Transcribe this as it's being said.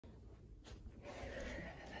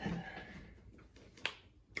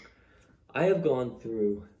I have gone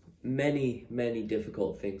through many, many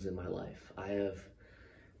difficult things in my life. I have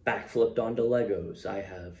backflipped onto Legos. I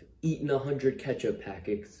have eaten 100 ketchup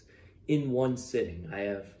packets in one sitting. I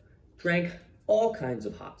have drank all kinds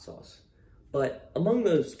of hot sauce. But among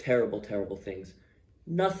those terrible, terrible things,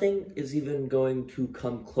 nothing is even going to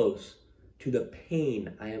come close to the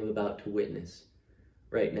pain I am about to witness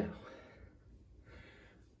right now.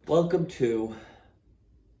 Welcome to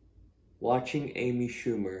watching Amy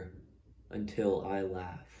Schumer until I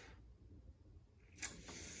laugh.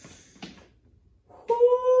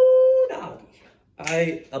 Woo, doggy.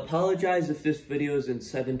 I apologize if this video is in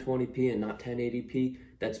 720p and not 1080p.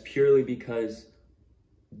 That's purely because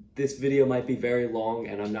this video might be very long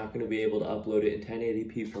and I'm not going to be able to upload it in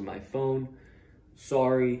 1080p from my phone.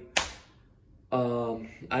 Sorry.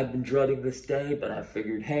 I've been dreading this day, but I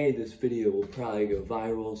figured, hey, this video will probably go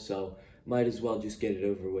viral, so might as well just get it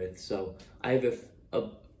over with. So I have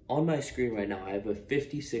on my screen right now, I have a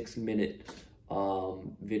 56-minute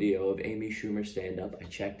video of Amy Schumer stand-up. I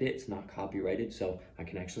checked it, it's not copyrighted, so I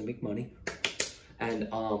can actually make money. And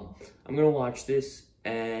I'm gonna watch this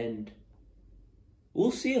and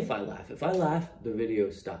we'll see if I laugh. If I laugh, the video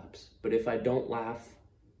stops. But if I don't laugh,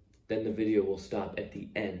 then the video will stop at the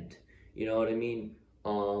end. You know what I mean?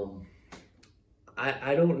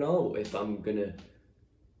 I don't know if I'm gonna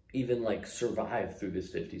even like survive through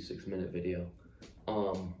this 56-minute video.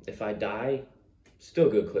 If I die, still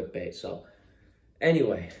good clickbait. So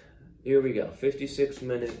anyway, here we go. 56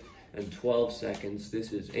 minutes and 12 seconds.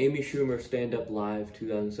 This is Amy Schumer Stand Up Live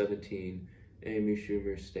 2017. Amy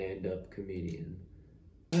Schumer stand-up comedian.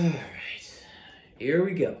 All right, here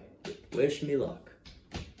we go. Wish me luck.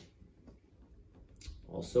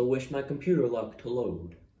 Also wish my computer luck to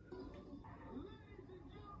load.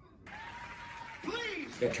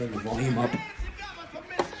 Gotta turn the volume up.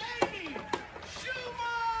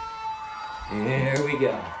 There we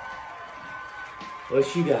go. What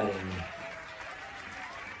she got in there?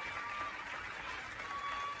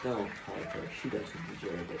 Don't help her. She doesn't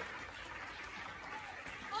deserve it.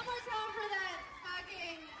 One more time for that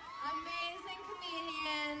fucking amazing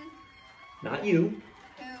comedian. Not you.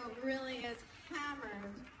 Who really is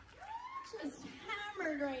hammered. Just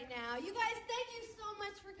hammered right now. You guys, thank you so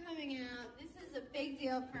much for coming out. This is a big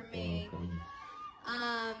deal for me.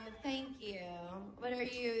 Thank you. What, are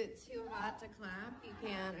you too hot to clap? You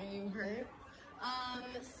can't. Are you hurt?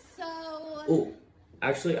 Oh,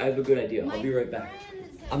 actually, I have a good idea. I'll be right back.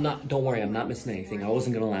 Don't worry, I'm not missing anything. I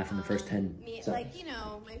wasn't gonna laugh in the first 10 seconds. Like, you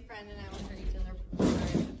know, my friend and I will hurt each other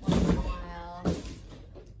once in a while.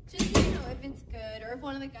 Just, you know, if it's good, or if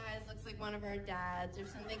one of the guys looks like one of our dads or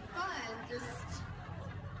something fun, just,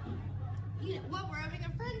 you know, well, we're having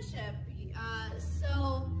a friendship.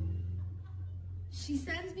 So she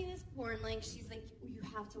sends me this porn link. She's like, you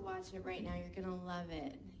have to watch it right now. You're gonna love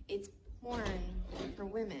it. It's porn for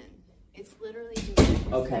women. It's literally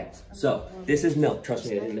okay, so this is milk. Trust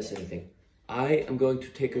me, I didn't miss anything. I am going to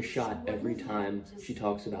take a shot every time she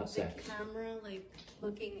talks about sex. The camera, like,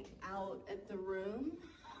 looking out at the room.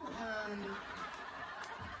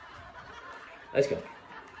 Let's go.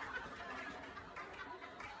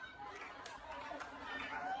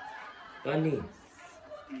 Funny.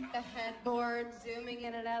 The headboard, zooming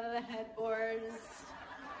in and out of the headboards.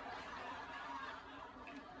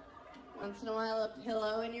 Once in a while, a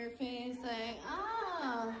pillow in your face, like,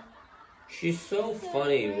 ah. She's so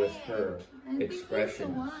funny with her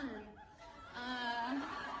expressions.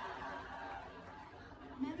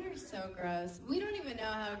 Men are so gross. We don't even know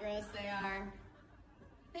how gross they are.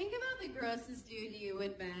 Think about the grossest dude you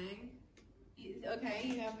would bang. Okay,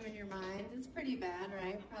 you have him in your mind. It's pretty bad,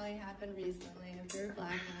 right? Probably happened recently if you're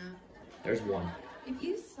blacking out. There's one. If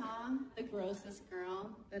you saw the grossest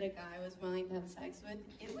girl that a guy was willing to have sex with,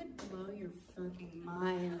 it would blow your fucking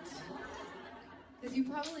mind. Because you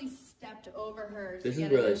probably stepped over her. This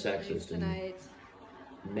is really sexist and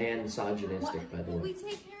man-misogynistic, by the way. We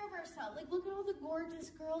take care of ourselves. Like, look at all the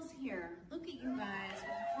gorgeous girls here. Look at you guys,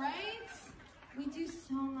 right? We do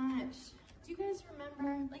so much. Do you guys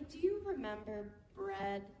remember? Like, do you remember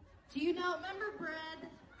bread? Do you not remember bread?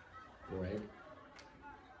 Bread?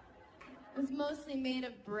 It was mostly made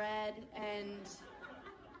of bread, and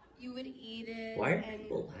you would eat it and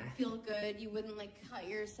feel good. You wouldn't, like, cut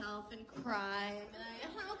yourself and cry and be like,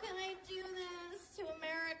 how can I do this to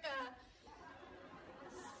America?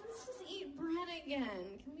 Let's just eat bread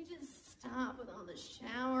again. Can we just stop with all the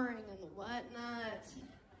showering and the whatnot?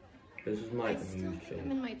 This is my I still think I'm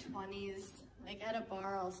in my 20s. Like, at a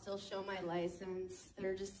bar, I'll still show my license.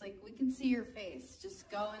 They're just like, we can see your face. Just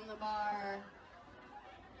go in the bar.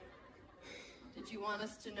 Did you want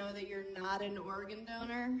us to know that you're not an organ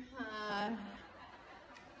donor?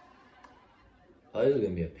 Oh, this is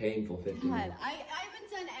gonna be a painful 50 minutes. I haven't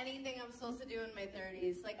done anything I'm supposed to do in my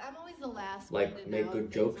 30s. Like, I'm always the last one to know. Like, make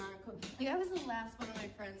good jokes? Cool. Like, I was the last one of my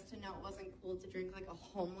friends to know it wasn't cool to drink like a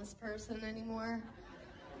homeless person anymore.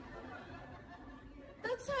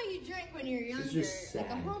 That's how you drink when you're younger, like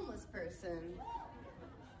a homeless person.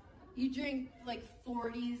 You drink like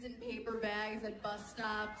 40s in paper bags at bus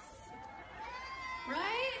stops,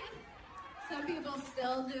 right? Some people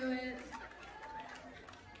still do it.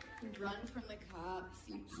 You run from the cops,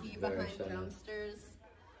 you pee behind dumpsters.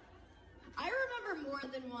 I remember more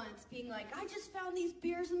than once being like, I just found these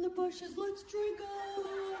beers in the bushes, let's drink them.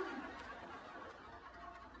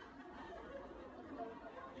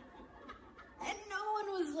 And no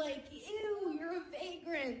one was like, ew, you're a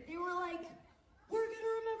vagrant. They were like, we're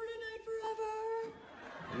gonna remember tonight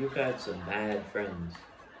forever. You've had some bad friends.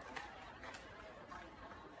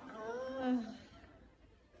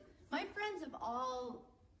 My friends have all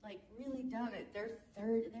like really done it. They're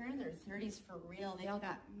in their 30s for real. They all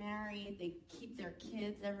got married. They keep their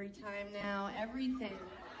kids every time now. Everything.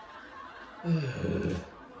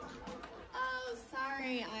 Oh,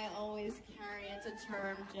 sorry. I always carry it to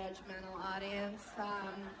term judgmental audience.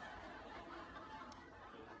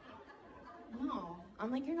 No.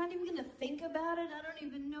 I'm like, you're not even gonna think about it? I don't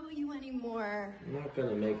even know you anymore. I'm not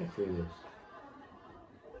gonna make it through this.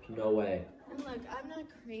 There's no way. And look, I'm not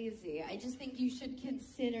crazy. I just think you should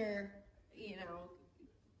consider, you know,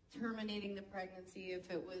 terminating the pregnancy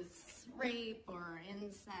if it was rape or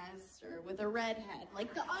incest or with a redhead.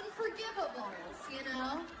 Like the unforgivables, you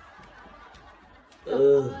know?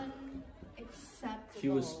 The unacceptables. She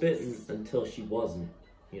was spitting until she wasn't,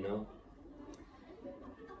 you know?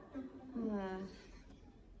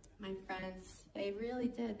 My friends, they really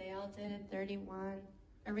did. They all did at 31.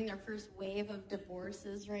 Having their first wave of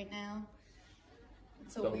divorces right now.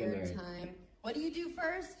 It's a weird time. What do you do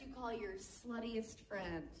first? You call your sluttiest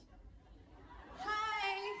friend.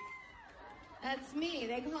 Hi! That's me.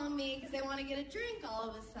 They call me because they want to get a drink all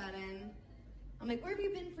of a sudden. I'm like, where have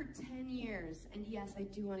you been for 10 years? And yes, I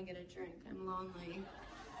do want to get a drink. I'm lonely.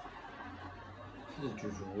 This is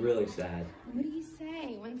just really sad. What do you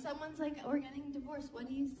say? When someone's like, oh, we're getting divorced, what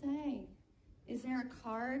do you say? Is there a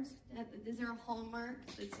card? Is there a hallmark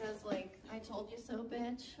that says, like, I told you so,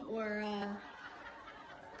 bitch? Or,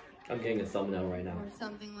 I'm getting a thumbnail right now. Or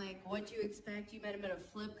something like, what'd you expect? You met him at a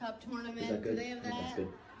flip cup tournament? Is that good? Do they have that? That's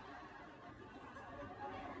good.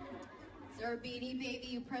 Is there a Beanie Baby?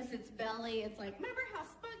 You press its belly. It's like, remember how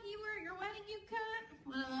spunky you were at your wedding you cut?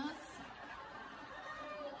 One of those.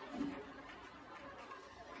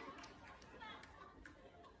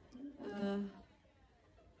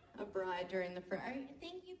 A bride during the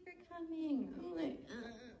thank you for coming. I'm like,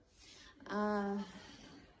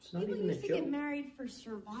 it's not people even used a to joke. get married for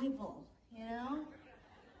survival, you know?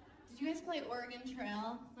 Did you guys play Oregon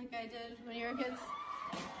Trail like I did when you were kids?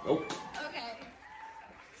 Nope. Okay.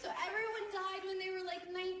 So everyone died when they were like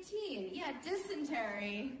 19. Yeah,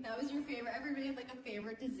 dysentery. That was your favorite. Everybody had like a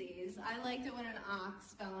favorite disease. I liked it when an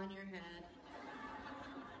ox fell on your head.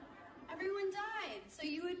 Everyone died, so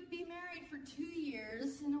you would be married for 2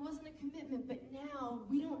 years, and it wasn't a commitment, but now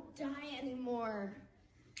we don't die anymore.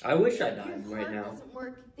 I wish I died right now. Your heart doesn't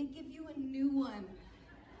work. They give you a new one.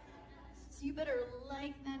 So you better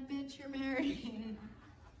like that bitch you're marrying.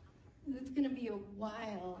 It's gonna be a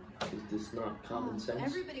while. Is this not common sense?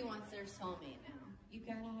 Everybody wants their soulmate now. You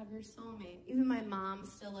gotta have your soulmate. Even my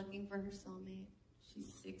mom's still looking for her soulmate.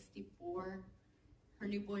 She's 64. Her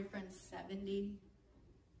new boyfriend's 70.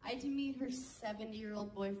 I had to meet her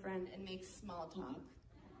 70-year-old boyfriend and make small talk.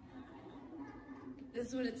 This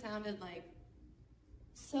is what it sounded like.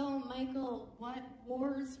 So, Michael, what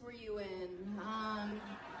wars were you in? Are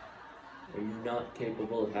you not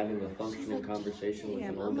capable of having a functional conversation with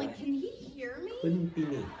an old guy? I'm like, can he hear me? Couldn't be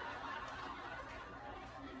me.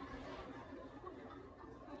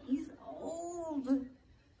 He's old.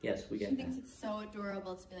 Yes, we get She that. thinks it's so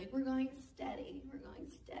adorable to be like, we're going steady, we're going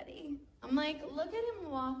steady. I'm like, look at him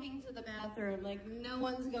walking to the bathroom, like no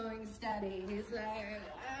one's going steady. He's like,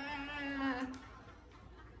 ah.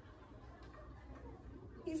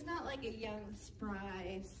 He's not like a young,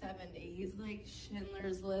 spry 70. He's like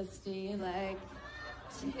Schindler's Listy, like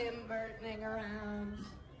Tim Burtoning around.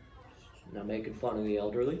 Not making fun of the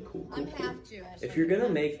elderly. Cool, cool, I'm cool. half Jewish. If you're gonna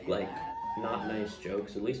make say like that. not nice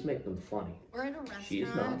jokes, at least make them funny. We're at a restaurant She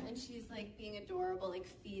is not. and she's like being adorable, like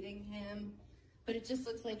feeding him, but it just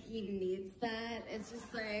looks like he needs that. It's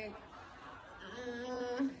just like,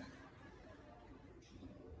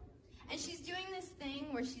 And she's doing this thing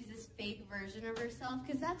where she's this fake version of herself,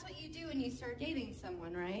 because that's what you do when you start dating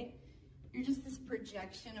someone, right? You're just this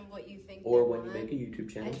projection of what you think. Or when you make a YouTube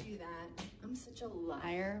channel. I do that. I'm such a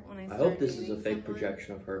liar when I start I hope this is a dating fake someone.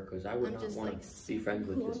 projection of her, because I would not want to be friends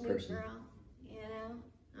with this person. Girl, you know?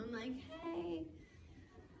 I'm like, hey.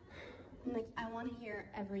 I'm like, I want to hear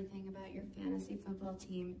everything about your fantasy football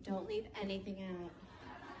team. Don't leave anything out.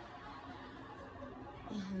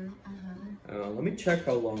 Let me check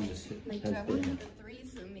how long this Like, has do I want been. to have a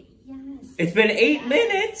threesome? Yes. It's been 8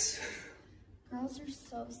 minutes! Girls are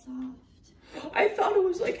so soft. I thought it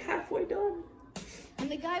was like halfway done.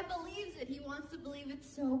 And the guy believes it. He wants to believe it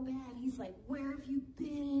so bad. He's like, where have you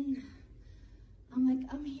been? I'm like,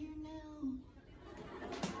 I'm here now.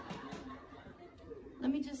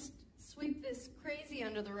 Let me just sweep this crazy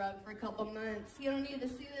under the rug for a couple months. You don't need to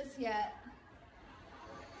see this yet.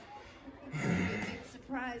 Big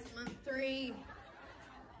surprise, month 3.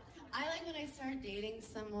 I like when I start dating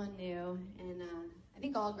someone new, and I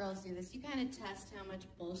think all girls do this. You kind of test how much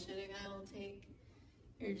bullshit a guy will take.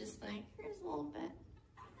 You're just like, here's a little bit.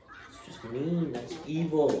 It's just mean. That's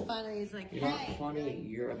evil. Finally, he's like, You're not hey. funny.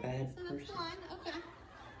 You're a bad So that's person. fine. Okay.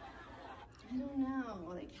 I don't know.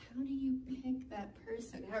 Like, how do you pick that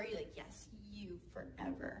person? How are you like, yes, you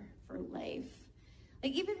forever, for life?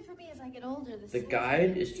 Like, even for me, as I get older, The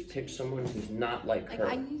guide is to pick someone who's not like her.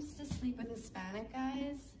 I used to sleep with Hispanic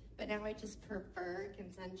guys, but now I just prefer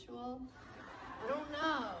consensual. I don't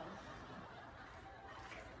know.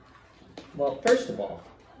 Well, first of all.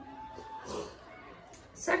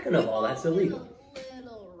 Second of all, that's illegal. A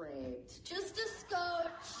little raped. Just a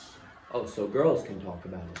scotch. Oh, so girls can talk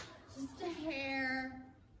about it. Just a hair.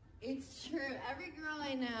 It's true. Every girl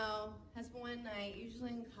I know has one night,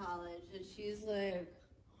 usually in college, that she's like,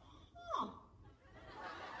 huh.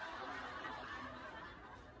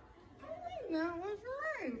 I think that was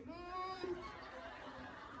right.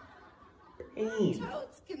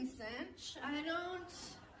 Totes consent. I don't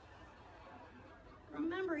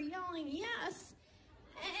remember yelling yes.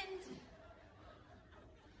 And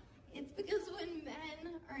it's because when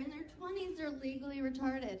men are in their 20s, they're legally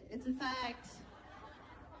retarded. It's a fact.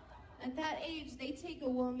 At that age, they take a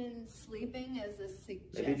woman sleeping as a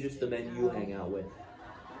suggestion. Maybe just the men you hang out with.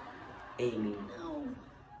 Amy. No.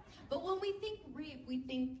 But when we think rape, we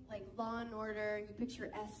think like Law and Order. You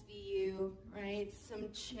picture SVU, right? Some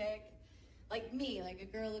chick, like me, like a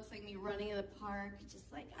girl looks like me running in the park,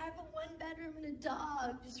 just like, I have a 1-bedroom and a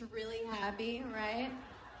dog, just really happy, right?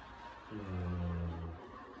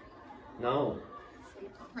 No. Some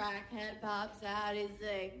crackhead pops out, he's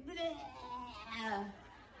like, bleh.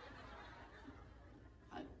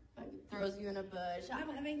 Throws you in a bush. I'm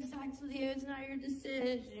having sex with you. It's not your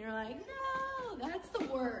decision. You're like, no, that's the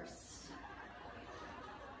worst.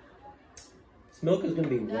 This milk is gonna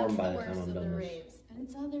be warm That's by the the time worst I'm of the done this. rapes. And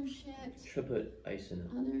it's other shit. Should put ice in it.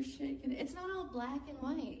 Other shit. It's not all black and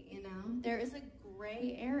white, you know? There is a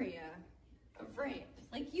gray area of rape.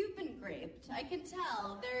 Like, you've been raped. I can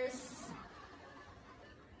tell. There's...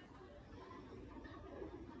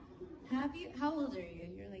 Have you? How old are you?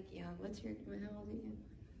 You're like young. How old are you?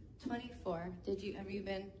 24. Have you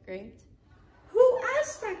been raped? Who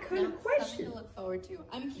asked that kind of question? Something to look forward to.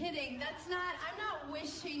 I'm kidding. I'm not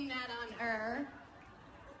wishing that on her.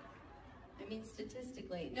 I mean,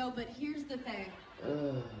 statistically. No, but here's the thing.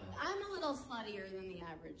 I'm a little sluttier than the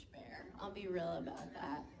average bear. I'll be real about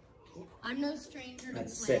that. I'm no stranger to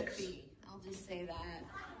That's plant 6. B. I'll just say that.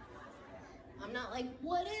 I'm not like,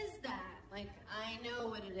 what is that? Like, I know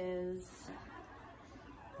what it is.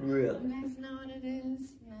 Really? You guys know what it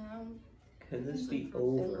is? No. Can this It's be like from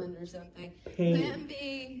over? Finland or something. Pain. Plan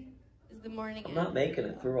B is the morning. I'm not making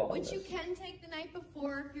it through all Which this. you can take the night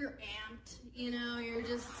before if you're amped. You know, you're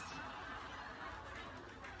just.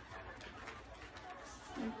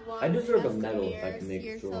 I deserve a medal if I can make see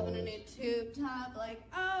it through yourself all in a new this. tube top, like,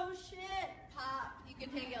 oh shit, pop. You can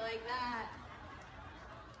take it like that.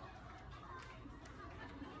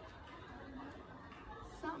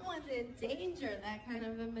 Someone's in danger, that kind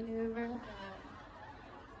of a maneuver.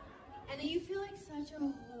 And you feel like such a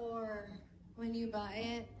whore when you buy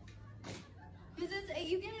it. Because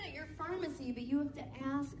you get it at your pharmacy, but you have to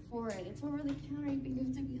ask for it. It's over the counter, but you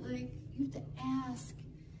have to be like, you have to ask.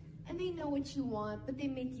 And they know what you want, but they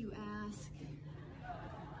make you ask.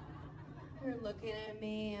 They're looking at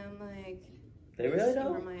me, I'm like, They really see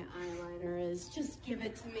don't? where my eyeliner is. Just give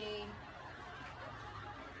it to me.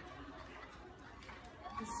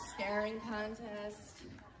 The staring contest.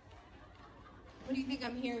 What do you think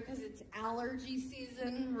I'm here? Because it's allergy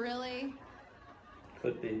season? Really?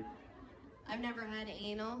 Could be. I've never had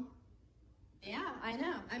anal. Yeah, I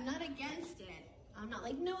know. I'm not against it. I'm not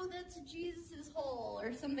like, no, that's Jesus's hole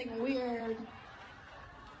or something weird.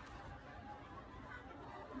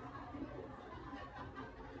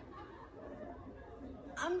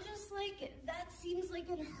 I'm just like, that seems like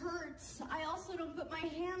it hurts. I also don't put my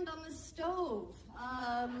hand on the stove.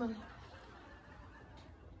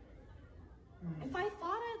 If I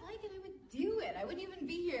thought I'd like it, I would do it. I wouldn't even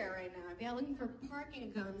be here right now. I'd be out looking for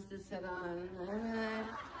parking cones to sit on.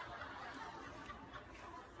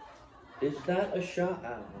 Is that a shot?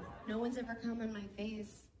 No one's ever come in my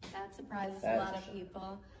face. That surprises a lot of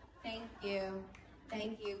people. Thank you.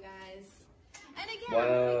 Thank you, guys. And again,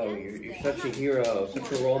 wow, you're such a hero,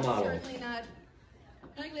 such a role model. Certainly not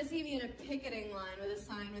going to see me in a picketing line with a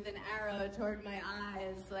sign with an arrow toward my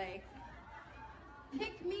eyes, like,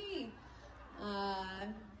 pick me.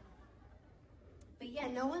 But yeah,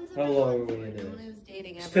 no one's ever How long for were it. we No in? one I was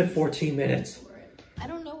dating ever. It's been 14 minutes. I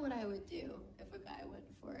don't know what I would do if a guy went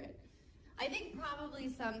for it. I think probably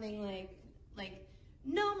something like,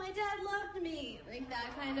 no, my dad loved me. Like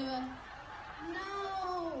that kind of a,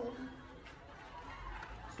 no.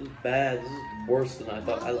 This is bad. This is worse than I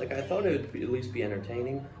thought. I thought it would at least be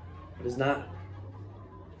entertaining, but it's not.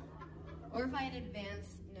 Or if I had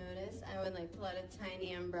advance notice, I would like pull out a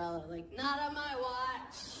tiny umbrella, like, not on my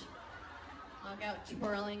watch. Walk out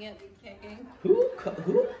twirling it and kicking. Who?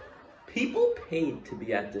 People paid to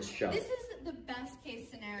be at this show. This is the best case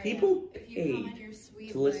scenario. People if you come on paid your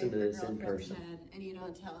sweet to listen to wife or this in girlfriend's person. head and you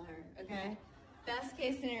don't tell her, okay? Best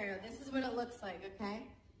case scenario. This is what it looks like, okay?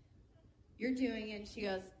 You're doing it and she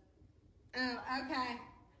goes, oh, okay,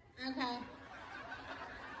 okay.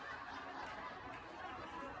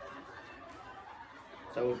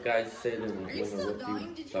 So what guys say to Are you women still with going?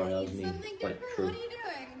 you. Did you Sorry, that was eat me, something but different? true. What are you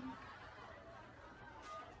doing?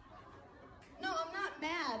 No, I'm not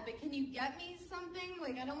mad, but can you get me something?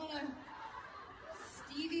 Like, I don't want to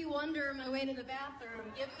Stevie Wonder my way to the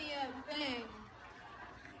bathroom. Give me a thing.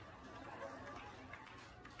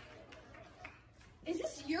 Is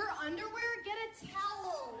this your underwear? Get a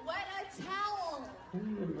towel. Wet a towel. I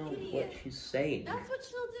don't even know Idiot. what she's saying. That's what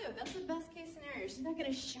she'll do. That's the best case scenario. She's not going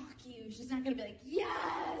to shock you. She's not going to be like,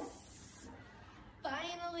 yes!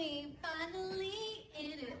 Finally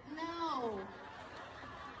in it. No.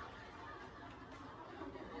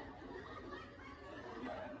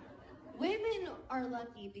 Women are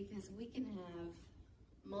lucky because we can have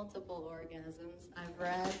multiple orgasms. I've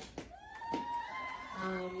read.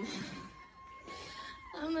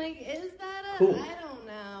 I'm like, is that a, Cool. I don't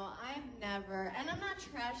know. I've never, and I'm not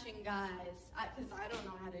trashing guys, because I don't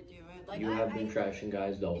know how to do it. Like, You have been trashing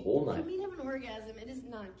guys the whole For night. me to have an orgasm, it is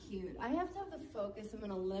not cute. I have to have the focus of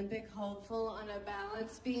an Olympic hopeful on a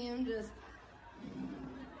balance beam, just...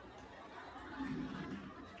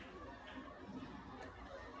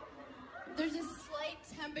 There's a slight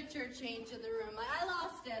temperature change in the room. Like, I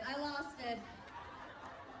lost it.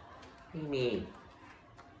 Me.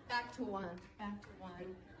 Back to one. That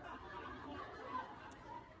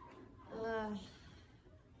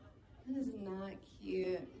is not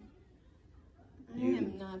cute. I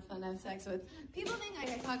am not fun to have sex with. People think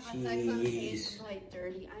I talk about sex on stage is like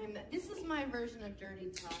dirty. This is my version of dirty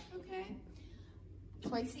talk, okay?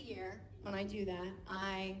 Twice a year, when I do that,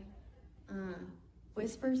 I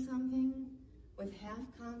whisper something with half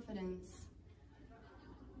confidence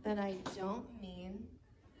that I don't mean.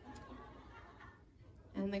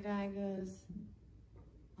 And the guy goes,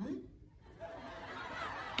 what?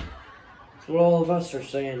 That's what all of us are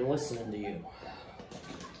saying, listening to you.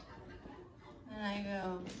 And I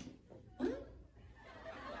go, what?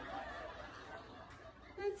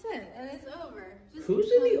 That's it, and it's over. Just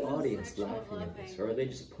Who's in the tons of audience sexual laughing at this? bluffing. Or are they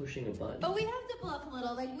just pushing a button? But we have to bluff a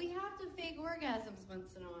little. Like, we have to fake orgasms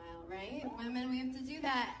once in a while, right? Women, we have to do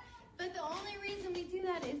that. But the only reason we do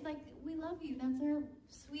that is, like, we love you. That's our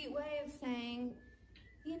sweet way of saying,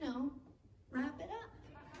 you know, wrap it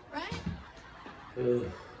up, right? Ugh.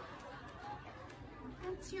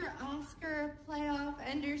 That's your Oscar playoff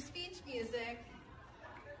ender speech music.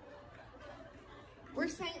 We're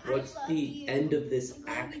saying, What's I love the you. end of this I'm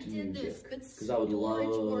glad act we did this, music? but Because I would Storage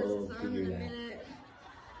Wars is love to on hear in a that. minute.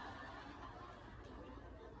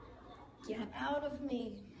 Get out of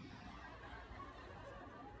me.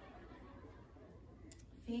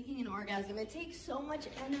 Faking an orgasm, it takes so much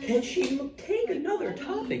energy. Can she take another Let me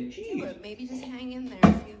topic? do Jeez. it. Maybe just hang in there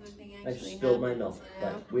and see if the thing I actually just spilled my happens, milk, you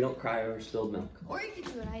know? but we don't cry over spilled milk. Or you could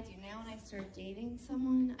do what I do. Now when I start dating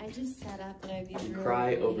someone, I just set up that I'd be We really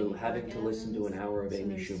cry over dating having to listen to an hour of orgasms, so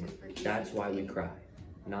Amy they're Schumer. super easy That's to why we date. cry,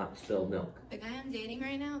 not spilled milk. The guy I'm dating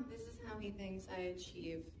right now, this is how he thinks I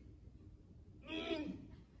achieve. It's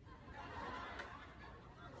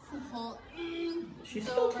a whole She's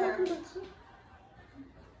it's still over. talking about stuff.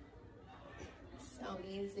 so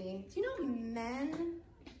easy. Do you know men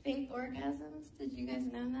fake orgasms? Did you guys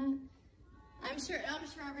know that? I'm sure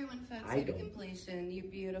everyone fakes it to completion, you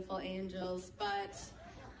beautiful angels, but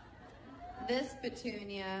this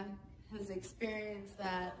Petunia has experienced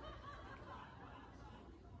that.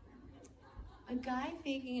 A guy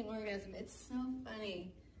faking an orgasm, it's so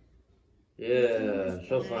funny. Yeah,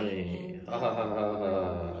 so funny.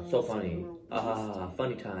 So funny.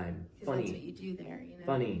 Funny time. Funny. That's what you do there, you know.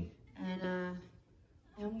 Funny.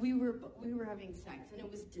 And we were having sex, and it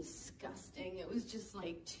was disgusting. It was just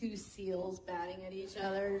like two seals batting at each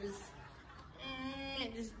other, just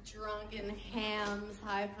drunken hams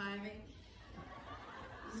high-fiving.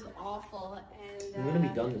 This is awful. And I'm gonna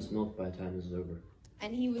be done this milk by the time this is over.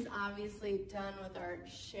 And he was obviously done with our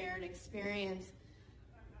shared experience.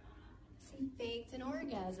 So he faked an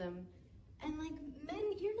orgasm. And like, men,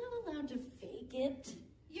 you're not allowed to fake it.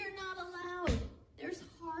 You're not allowed. There's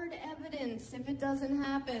hard evidence if it doesn't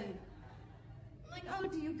happen. I'm like, oh,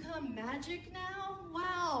 do you come magic now?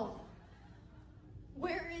 Wow.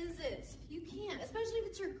 Where is it? You can't, especially if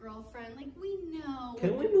it's your girlfriend. Like, we know.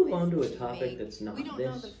 Can we move on to a topic that's not this? We don't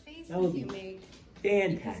know the faces that would be you make.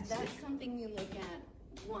 Fantastic. Because that's something you look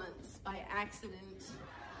at once by accident.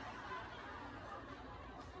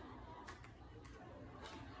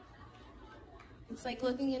 It's like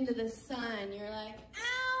looking into the sun. You're like,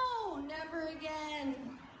 ow, never again.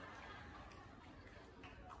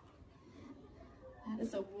 That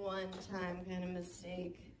is a one-time kind of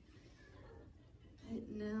mistake. But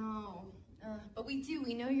no. But we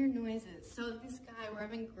know your noises. So this guy, we're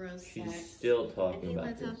having gross sex. She's still talking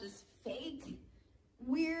about this. And he lets out this fake,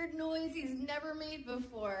 weird noise he's never made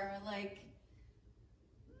before. Like,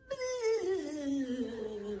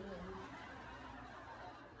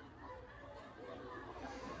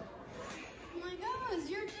 I'm like, oh, is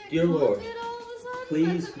your dick Dear Lord, all of a sudden?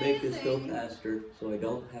 please make this go faster so I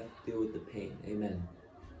don't have to deal with the pain. Amen.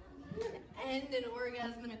 End an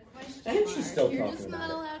orgasm in a question And mark. she's still talking You're just about not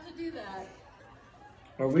it. allowed to do that.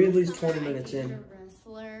 Are we at least Summer, 20 minutes in? a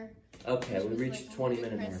wrestler. Okay, we reached the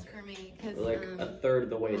 20-minute mark. For me, 'cause, We're like a third of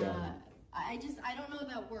the way down. I don't know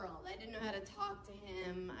that world. I didn't know how to talk to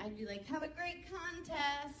him. I'd be like, have a great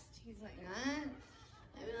contest. He's like, huh?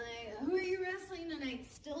 I'd be like, who are you wrestling tonight?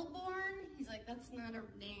 Stillborn? He's like, that's not a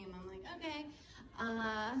name. I'm like, okay.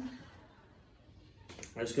 I'm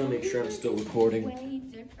just gonna make sure I'm still recording. Way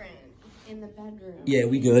different in the bedroom. Yeah,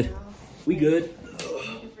 we good. You know? We good.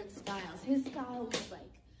 Different styles. His style was like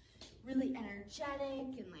really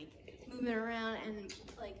energetic and like moving around, and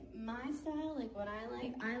like my style, like what I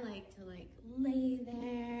like to like lay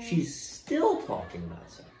there. She's still talking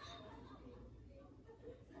about sex.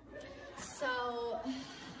 So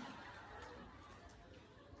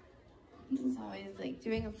he's always like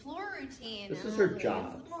doing a floor routine. This and is her I was like,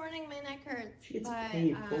 job. This morning my neck hurts. She gets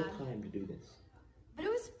paid full time to do this. But it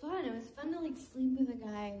was fun. It was fun to like sleep with a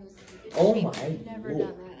guy who's Oh my I've never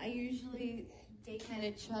Lord. done that. I usually date kind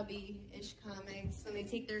of chubby-ish comics. When they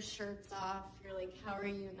take their shirts off, you're like, how are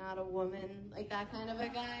you not a woman? Like that kind of a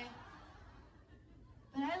guy.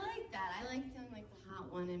 But I like that. I like feeling like the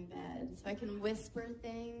hot one in bed. So I can whisper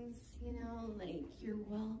things, you know, like, you're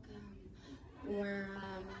welcome. Or,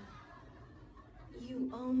 you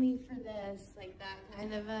owe me for this. Like that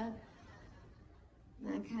kind of a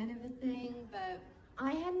thing. But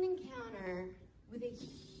I had an encounter with a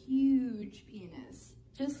huge penis.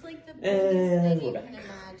 Just like the biggest thing you can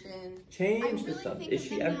imagine. Change the subject. Is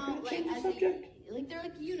she ever going to change the subject? Like they're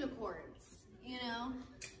like unicorns, you know?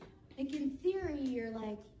 Like in theory, you're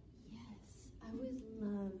like, yes, I would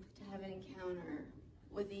love to have an encounter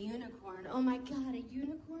with a unicorn. Oh my God, a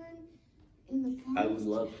unicorn in the forest? I would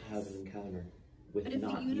love to have an encounter with but if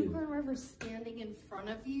not a unicorn you. were ever standing in front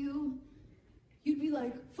of you, you'd be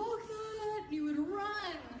like, fuck that, and you would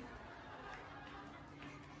run.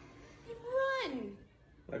 You'd run.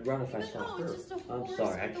 I'd run if I saw oh, her. it's just a I'm horse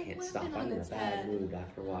sorry, I with a can't whip stop. on I'm in a its bad head. mood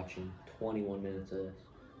after watching 21 minutes of this.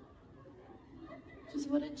 Just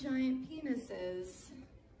what a giant penis is.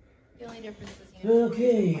 The only difference is unicorns.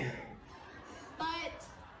 Okay. But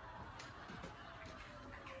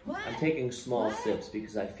what? I'm taking small sips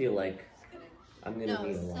because I feel like I'm going to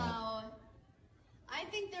need a lot. So I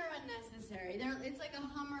think they're unnecessary. It's like a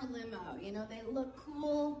Hummer limo. You know, they look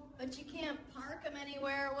cool, but you can't park them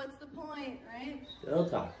anywhere. What's the point, right? Still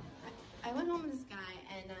talking. I went home with this guy,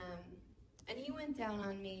 and he went down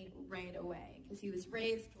on me right away because he was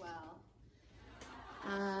raised well.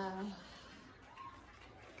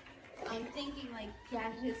 I'm thinking, like,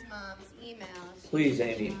 get his mom's email. Please,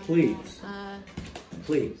 Amy, please.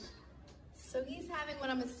 Please. So he's having what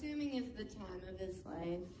I'm assuming is the time of his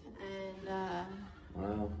life, and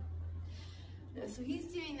Wow. So he's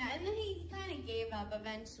doing that, and then he kind of gave up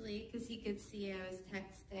eventually because he could see I was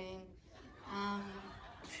texting.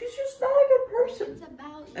 She's just not a good person. It's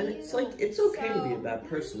about and you. it's like, it's okay to be a bad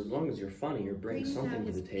person as long as you're funny or bring something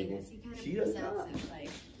to the table. She does not. Like,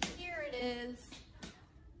 here it is.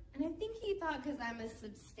 And I think he thought because I'm a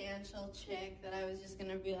substantial chick that I was just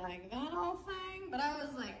gonna be like, that whole thing, but I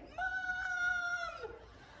was like, Mom!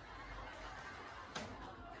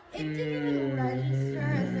 It didn't even register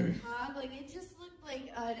as a cock, like it just looked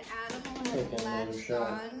like an animal had latched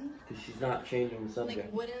on. Because she's not changing the subject.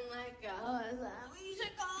 Like wouldn't let go. I was like, we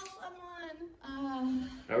should call someone.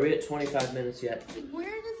 Are we at 25 minutes yet? Like,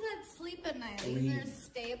 where does that sleep at night? Like, is there a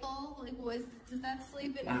stable? Like, does that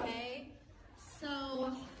sleep in hay?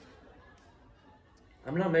 So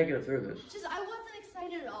I'm not making it through this. I wasn't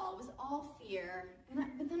excited at all. It was all fear.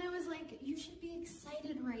 But then I was like, you should be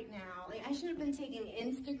excited right now. Like, I should have been taking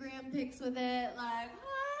Instagram pics with it. Like,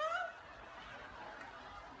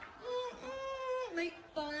 like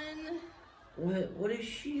fun. What is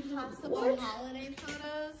she? Possible holiday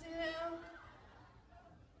photos, you know?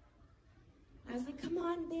 I was like, come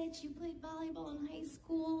on, bitch. You played volleyball in high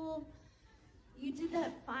school. You did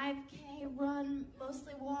that 5K run,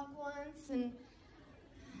 mostly walk once, and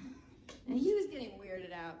he was getting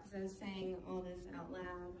weirded out because I was saying all this out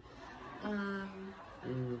loud.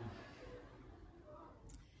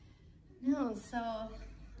 No, so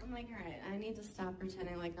I'm like, all right, I need to stop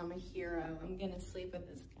pretending like I'm a hero. I'm gonna sleep with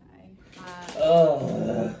this guy.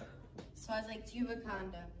 So I was like, do you have a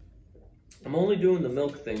condom? I'm only doing the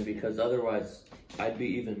milk thing because otherwise I'd be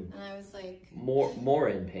even and I was like, more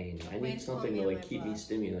in pain. I need something to like keep me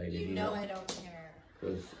stimulated. You know I don't care.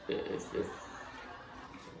 Because if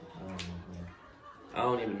I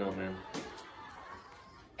don't even know, man.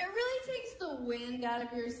 It really takes the wind out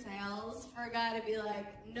of your sails for a guy to be like,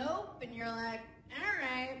 nope, and you're like, all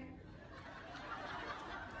right.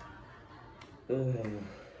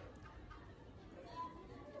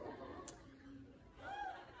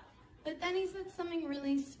 But then he said something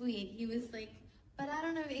really sweet. He was like, but I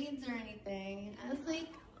don't have AIDS or anything. I was like,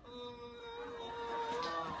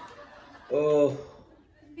 oh.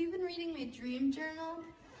 Have you been reading my dream journal?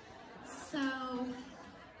 So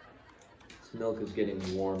this milk is getting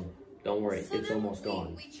warm. Don't worry, it's almost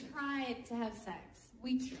gone. We tried to have sex.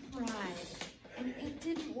 We tried. And it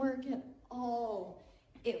didn't work at all.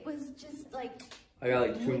 It was just like... I got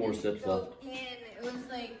like 2 more sips left. It was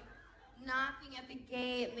like knocking at the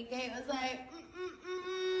gate, and the gate was like,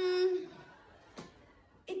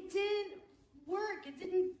 It didn't work. It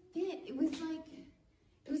didn't fit. It was like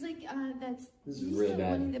that's this is really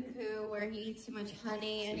bad. Winnie the Pooh where he eats too much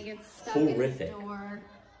honey and he gets stuck in his door.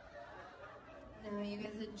 No, you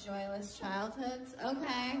guys had joyless childhoods.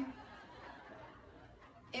 Okay.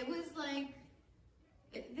 It was like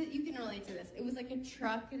you can relate to this. It was like a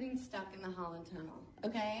truck getting stuck in the Holland Tunnel.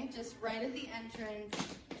 Okay, just right at the entrance.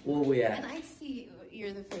 Where are we at? And I see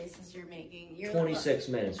the faces you're making. 26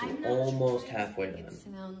 minutes. We're almost halfway done. It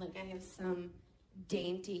sound like I have some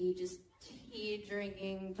dainty, just tea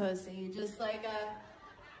drinking pussy, just like a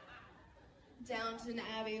Downton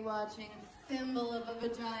Abbey watching thimble of a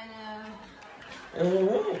vagina.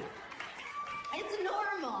 It's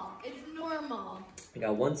normal. It's normal. I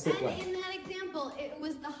got 1 sip and left. In that example, it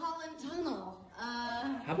was the Holland Tunnel.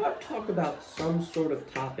 How about talk about some sort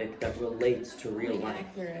of topic that relates to real life?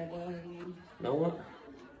 Know what?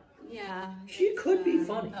 Yeah. She could be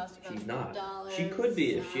funny. She's not. She could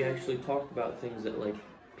be if she actually talked about things that like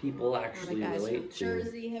people actually relate to.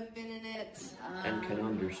 Jersey have been in it. And can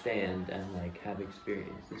understand and like have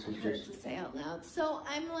experience. This is just to say out loud. So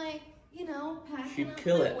I'm like, you know, packing she'd up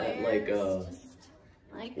kill it wares, at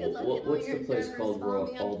like like what's the place called where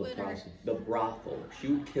all the prostitutes? The brothel. She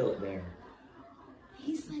would kill it there.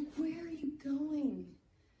 He's like, where are you going?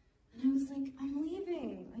 And I was like, I'm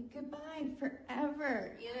leaving. Like, goodbye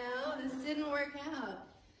forever. You know, this didn't work out.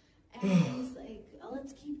 And he's like, oh,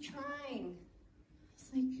 let's keep trying. I was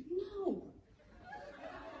like, no.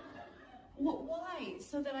 Why?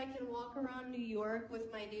 So that I can walk around New York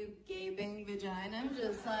with my new gaping vagina? I'm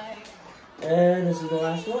just like... And this is the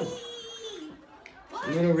last one.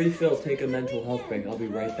 I'm gonna refill, take a mental health break. I'll be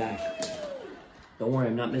right back. Don't worry,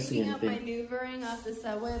 I'm not missing anything. I'm maneuvering off the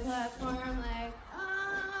subway platform, like,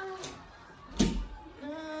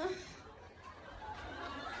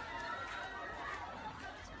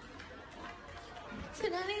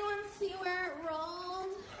 Did anyone see where it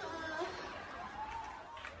rolled?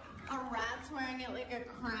 A rat's wearing it like a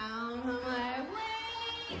crown. I'm like,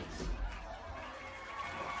 wait!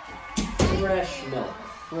 Fresh milk.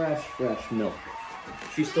 Fresh milk.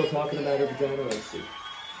 She's still talking about her vagina, let's see.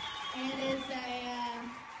 It is a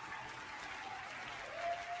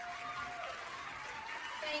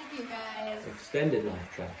Thank you, guys. Extended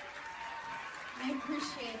laugh track. I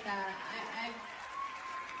appreciate that.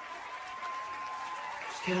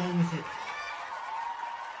 Just get on with it.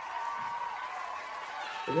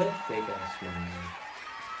 Look at that fake ass smile.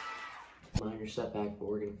 Minor setback, but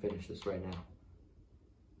we're gonna finish this right now.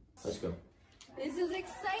 Let's go. This is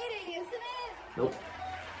exciting, isn't it? Nope.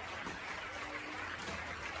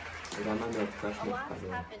 I got my milk fresh A milk, lot's by the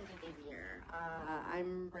way. happened in a year.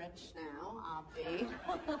 I'm rich now, obvi.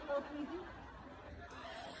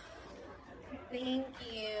 Thank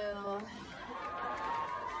you.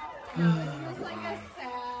 This is like a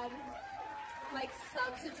sad, like,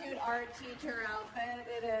 substitute art teacher outfit.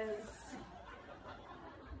 It is.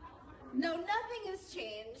 No, nothing has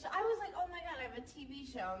changed. I was like, oh my god, I have a TV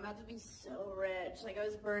show. I'm about to be so rich. Like, I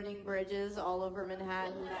was burning bridges all over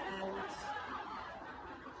Manhattan, and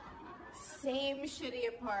same shitty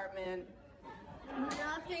apartment.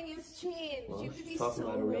 Nothing has changed. Well, You could be talking so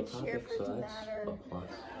about a real rich here topic, for it so to that's matter. a plus.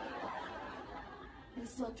 I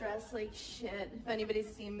still dress like shit. If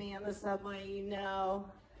anybody's seen me on the subway, you know.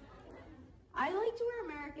 I like to wear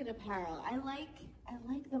American apparel. I like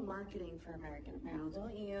the marketing for American apparel,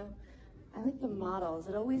 don't you? I like the models.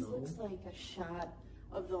 It always looks like a shot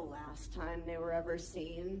of the last time they were ever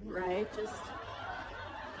seen, right? Just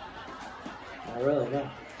Not really, no.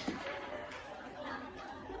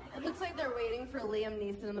 it looks like they're waiting for Liam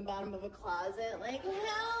Neeson in the bottom of a closet, like,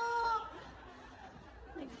 help!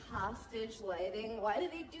 Like hostage lighting. Why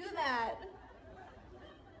did he do that?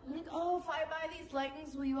 Like, oh, if I buy these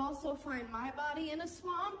leggings, will you also find my body in a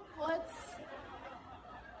swamp?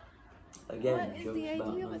 Again, What is jokes the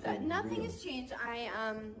about idea with that? Nothing real. has changed.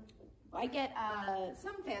 I get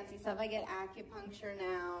some fancy stuff. I get acupuncture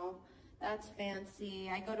now. That's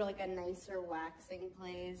fancy. I go to like a nicer waxing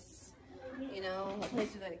place. You know, a place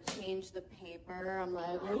where they change the paper. I'm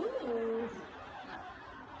like, ooh.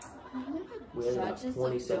 We had about Judges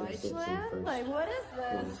 27 of sips in Deutschland? first Like, what is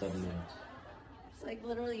this? 27 minutes. It's like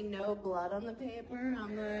literally no blood on the paper.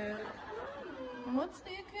 I'm like, what's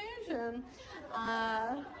the occasion?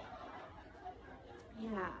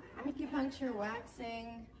 Yeah, acupuncture,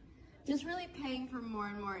 waxing, just really paying for more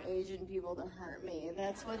and more Asian people to hurt me.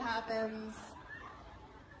 That's what happens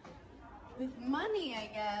with money, I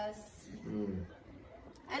guess. Mm.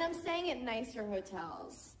 And I'm staying at nicer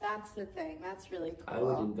hotels. That's the thing. That's really cool. I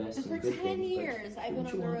would invest in For good 10 things, but years, I've been what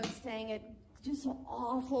on you the want? road staying at just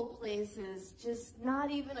awful places. Just not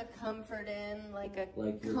even a comfort inn, like a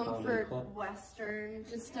Like your comfort comedy club? western,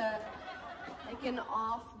 just like an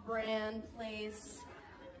off-brand place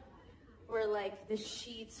where like the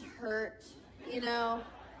sheets hurt, you know?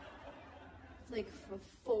 It's like for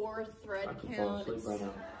 4 thread I could fall count. asleep right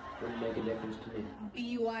now. Wouldn't make a difference to me.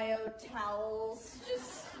 BYO towels,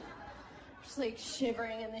 just like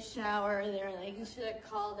shivering in the shower. They're like, you should have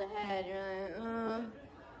called ahead. You're like,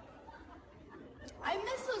 I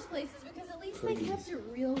miss those places because at least they kept it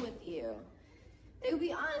real with you. They would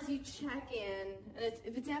be honest, you check in, and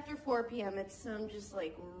if it's after 4 p.m., it's some just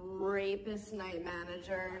like rapist night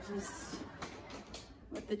manager, just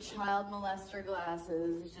with the child molester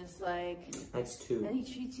glasses, just like, That's 2. and he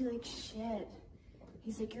treats you like shit.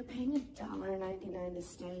 He's like, you're paying $1.99 to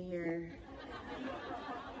stay here.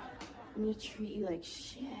 I'm gonna treat you like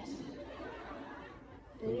shit.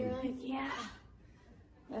 And you're like, yeah,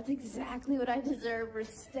 that's exactly what I deserve for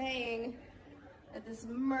staying at this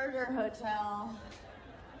murder hotel.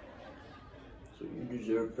 So you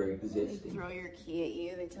deserve for They existing. throw your key at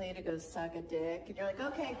you, they tell you to go suck a dick, and you're like,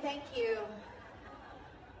 okay, thank you.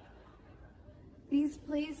 These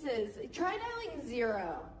places, try dialing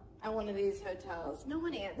 0 at one of these hotels. No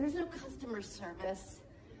one answers. There's no customer service.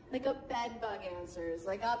 Like a bed bug answers.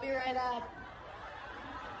 Like, I'll be right up.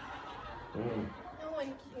 No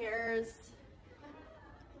one cares.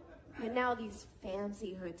 And now these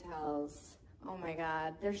fancy hotels, oh my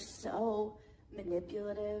God, they're so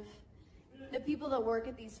manipulative. The people that work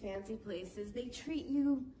at these fancy places, they treat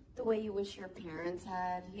you the way you wish your parents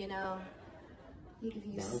had, you know? They give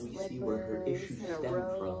you Now we see where her slippers issues and a stem from.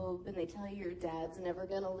 robe, and they tell you your dad's never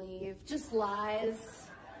gonna leave. Just lies.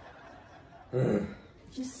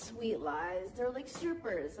 Just sweet lies. They're like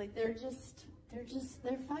strippers. Like they're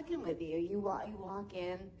fucking with you. You walk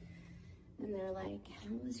in, and they're like,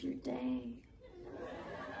 "How was your day?"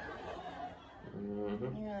 And you're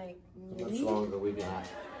like, How much "Me?" longer we got?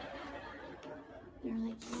 They're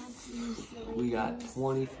like, "Yes, you silly We got goose.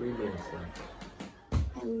 23 minutes left.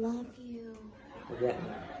 I love you." We're getting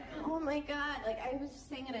there. Oh my God, like I was just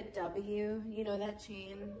staying at a W, you know that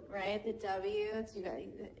chain, right? The W, it's you guys.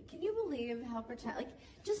 Can you believe how like,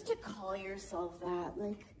 just to call yourself that,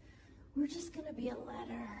 like, we're just gonna be a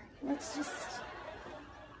letter. Let's just,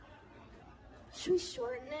 Should we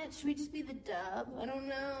shorten it? Should we just be the dub? I don't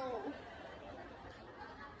know.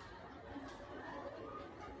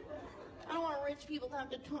 I don't want rich people to have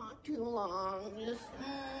to talk too long. Just,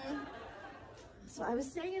 So I was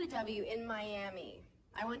staying at a W in Miami.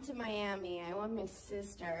 I went to Miami. I went with my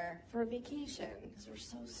sister for a vacation because we're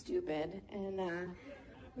so stupid. And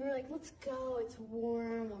we were like, let's go. It's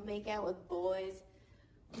warm. We'll make out with boys.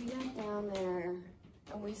 We got down there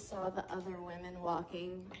and we saw the other women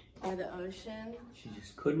walking by the ocean. She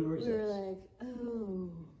just couldn't resist. We were like, oh,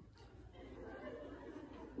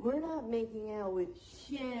 we're not making out with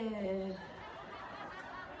shit.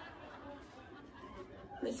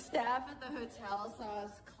 The staff at the hotel saw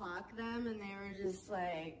us clock them and they were just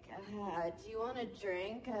like, do you want a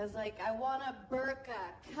drink? I was like, I want a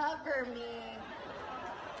burqa, cover me.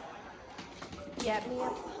 Get me a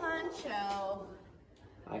poncho.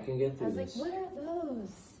 I can get through this. I was like, what are those?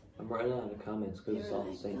 I'm writing out the comments because it's all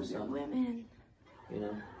the same those stuff. Are women. You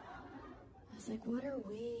know? I was like, what are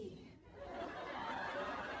we?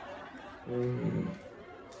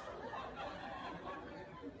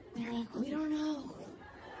 They're like, we don't know.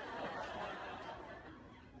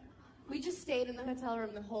 We just stayed in the hotel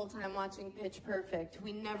room the whole time watching Pitch Perfect.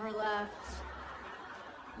 We never left.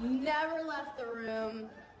 Never left the room.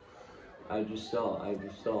 I just saw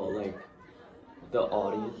like the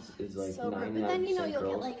audience is like So 99% you'll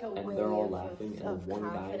girls, get like a and wave they're all laughing, of and one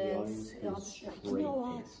guy in the audience confidence. is Like, straight you know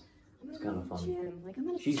what? face. It's kind of funny. Like, I'm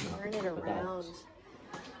gonna She's turn not, it but that around. is.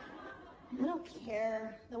 I don't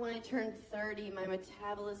care that when I turned 30, my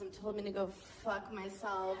metabolism told me to go fuck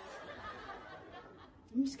myself.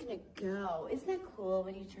 I'm just gonna go. Isn't that cool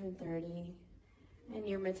when you turn 30 and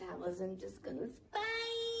your metabolism just goes, bye?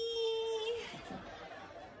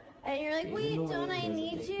 And you're like, wait, don't I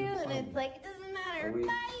need you? And it's like, it doesn't matter,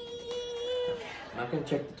 bye! I'm not gonna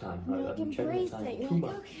check the time. You're like, I'm checking the embrace time it. You're too like,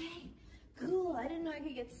 much. okay, cool. I didn't know I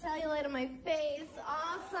could get cellulite on my face.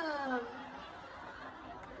 Awesome.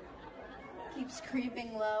 Keeps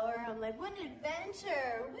creeping lower. I'm like, what an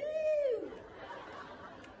adventure. Woo!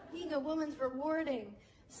 Being a woman's rewarding.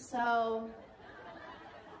 So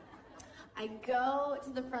I go to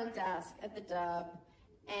the front desk at the Dub,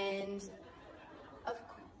 and of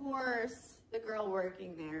course the girl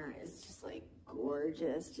working there is just like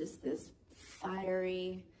gorgeous, just this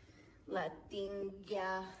fiery Latina.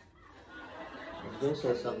 I was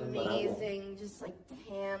gonna say something, but I won't. Amazing, just like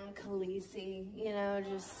tan Khaleesi, you know,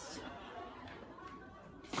 just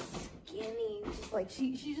skinny, just like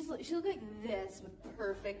she looked like this with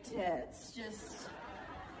perfect tits, just.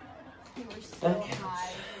 They were so high,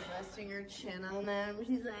 she's resting her chin on them.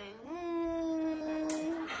 She's like,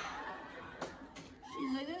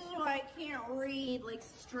 She's like, this is why I can't read, like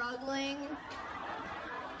struggling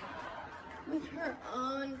with her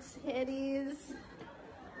own titties.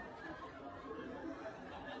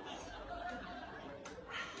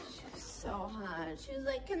 She was so hot. She was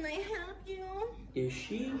like, can I help you? Does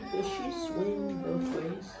she swing both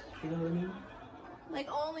ways? You know what I mean? Like,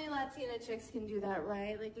 only Latina chicks can do that,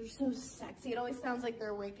 right? Like, they're so sexy. It always sounds like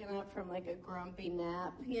they're waking up from, like, a grumpy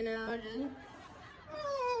nap, you know? Just,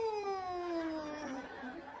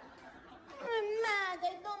 I'm mad.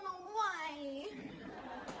 I don't know why.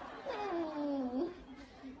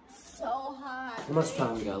 So hot. How much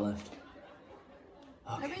time we got left?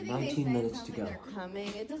 Okay, Everything 19 minutes to like go. they're coming.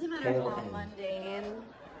 It doesn't matter how mundane.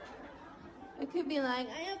 It could be like,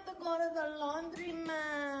 I have to go to the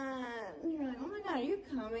laundromat. And you're like, oh my God, are you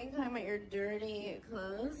coming? Talking about your dirty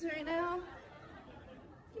clothes right now?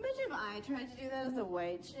 Can you imagine if I tried to do that as a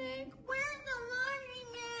white chick? Where's the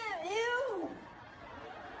laundromat? Ew!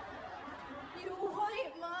 You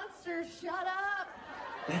white monster, shut up!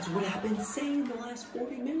 That's what I've been saying the last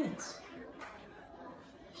 40 minutes.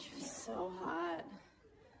 She was so hot.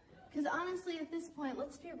 Because honestly, at this point,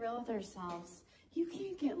 let's be real with ourselves. You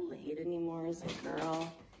can't get laid anymore as a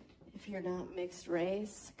girl if you're not mixed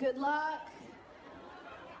race. Good luck.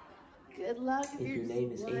 Good luck If your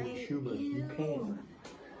name is Amy Schumer, you can.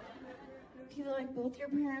 People are like, both your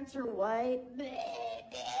parents are white.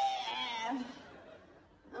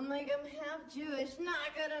 I'm like, I'm half Jewish.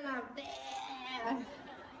 Not good enough.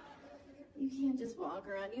 You can't just walk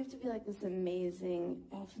around. You have to be like this amazing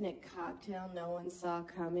ethnic cocktail no one saw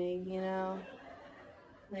coming, you know?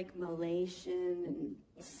 Like Malaysian and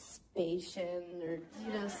Spatian, or,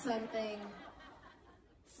 you know, something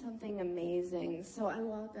amazing. So I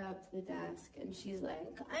walk up to the desk and she's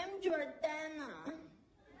like, I'm Jordana. I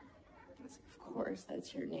was like, of course,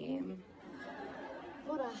 that's your name.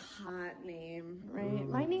 What a hot name, right?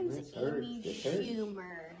 My name's Amy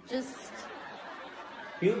Schumer. Just...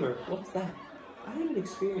 Humor? What's that? I haven't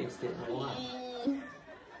experienced it in a while.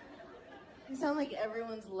 sound like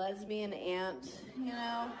everyone's lesbian aunt, you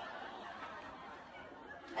know?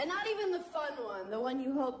 And not even the fun one, the one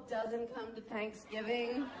you hope doesn't come to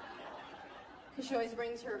Thanksgiving. Because she always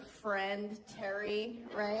brings her friend, Terry,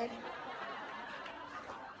 right?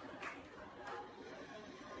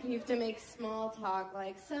 You have to make small talk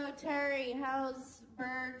like, so Terry, how's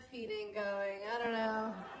bird feeding going? I don't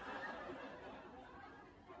know.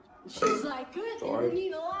 She's like, good, Sorry. they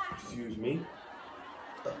need a lot. Excuse me.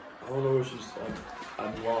 I don't know what she's saying.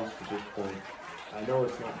 I'm lost at this point. I know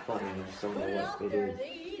it's not funny, I just don't know Put it what out it there, is.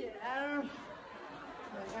 they eat it. I don't know.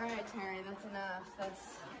 Like, all right, Terry, that's enough.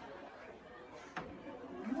 That's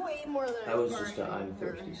way more than That was just a I'm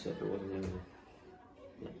thirsty sip, it wasn't even.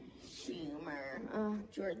 Schumer. Oh,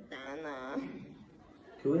 Jordana.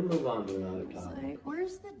 Can we move on to another I was topic? like,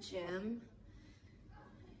 where's the gym?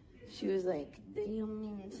 She was like, do you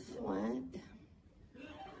mean sweat?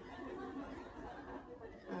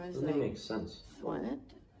 I was Doesn't like, make sense. sweat?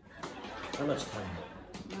 How much time?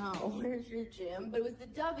 No, where's your gym? But it was the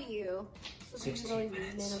W. So there's 16 always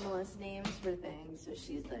minutes. minimalist names for things. So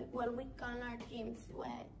she's like, what do we call our gym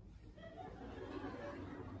sweat?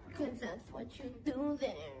 Because that's what you do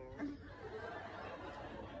there.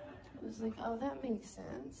 I was like, oh, that makes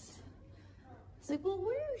sense. It's like, well,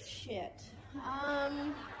 where's shit?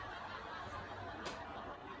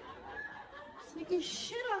 It's like, is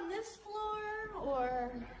shit on this floor,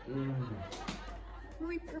 or are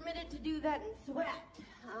we permitted to do that in sweat?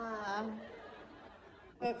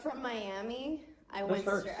 But from Miami, I went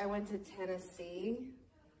to Tennessee,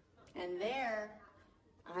 and there,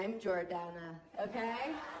 I'm Jordana, okay?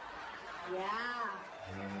 Yeah.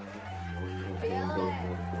 Feel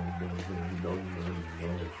it.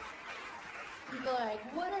 People are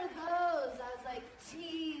like, what are those? I was like,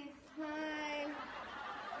 teeth, hi.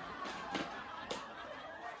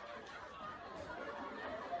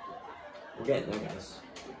 We're getting there, guys.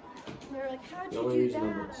 They were like, how'd The you only do reason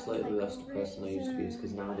that? I'm I was slightly like, less depressed than I used to be is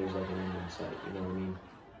because now there's like an end in sight, you know what I mean?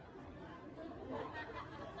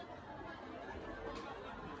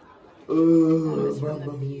 That was from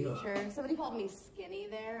the future. Somebody called me skinny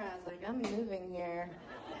there. I was like, I'm moving here.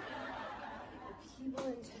 People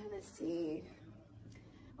in Tennessee.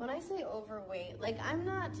 When I say overweight, like, I'm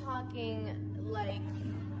not talking like,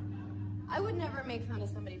 I would never make fun of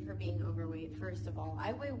somebody for being overweight, first of all.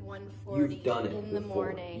 I weigh 140 You've done it in the before.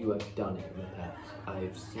 morning. You have done it in the past. I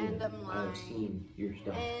have seen And it. I'm I have lying. seen your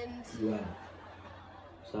stuff. And You have.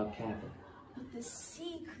 Stop capping. but the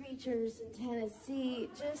sea creatures in Tennessee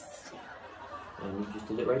just, And you just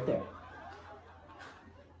did it right there.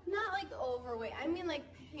 not like overweight. I mean, like,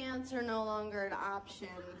 pants are no longer an option.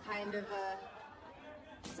 Kind of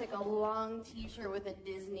just like a long t-shirt with a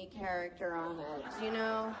Disney character on it, you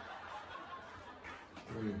know?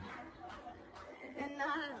 And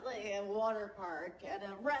not at, like, a water park, at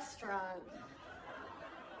a restaurant.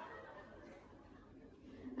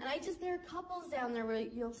 And there are couples down there where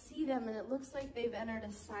you'll see them and it looks like they've entered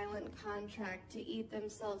a silent contract to eat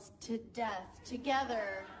themselves to death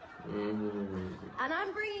together. And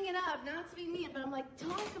I'm bringing it up, not to be mean, but I'm like,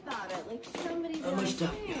 talk about it. Like, somebody's How much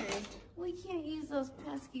time? We can't use those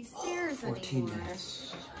pesky stairs 14 anymore.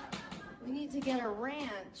 minutes. We need to get a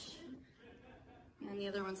ranch. And the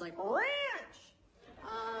other one's like, ranch!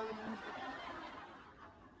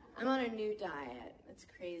 I'm on a new diet. It's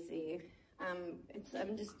crazy.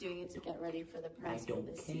 I'm just doing it to get ready for the press for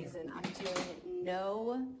this season. I'm doing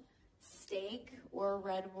no steak or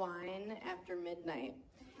red wine after midnight.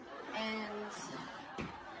 And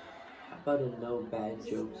How about a no bad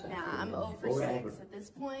jokes? nah, I'm over Forever. 6 at this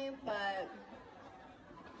point, but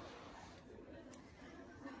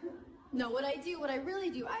no, what I really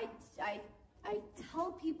do, I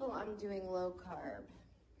tell people I'm doing low carb,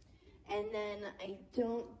 and then I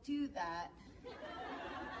don't do that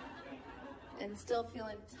and still feel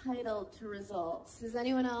entitled to results. Is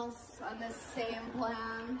anyone else on this same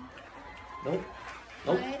plan? Nope.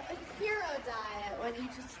 Nope. Right? A hero diet, when you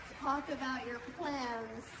just talk about your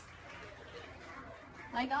plans.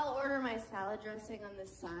 Like, I'll order my salad dressing on the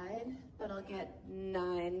side, but I'll get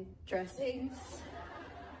 9 dressings.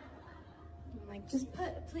 I'm like, just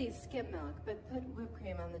please skip milk, but put whipped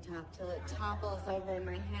cream on the top till it topples over in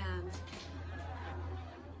my hand.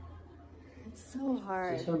 It's so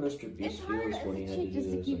hard. Is this how Mr. Beast It's hard feels as when a he had to kid do just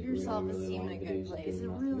to those, keep like, your really, really self-esteem long in a videos good of place. doing It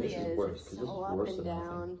nothing? really This is worse, 'cause this is so up worse and than nothing.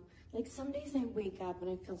 down. Like, some days I wake up and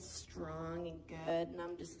I feel strong and good, and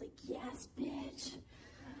I'm just like, yes, bitch.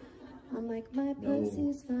 I'm like, my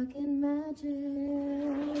pussy's fucking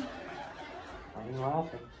magic. Why are you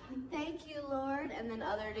laughing? Thank you, Lord. And then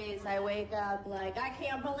other days I wake up like, I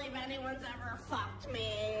can't believe anyone's ever fucked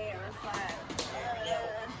me, or fucked.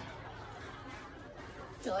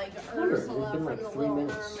 like Wonder, Ursula it's been like from the 3 Little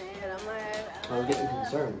minutes. Mermaid. I'm like, I'm getting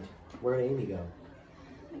concerned. Where'd Amy go?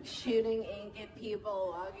 like shooting ink at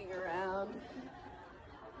people walking around.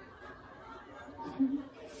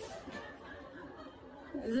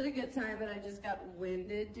 Is it a good sign that I just got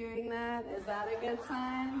winded doing that? Is that a good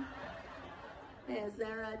sign? Is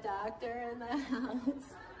there a doctor in the house?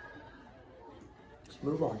 Let's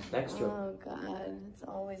move on. Next joke. Oh God, it's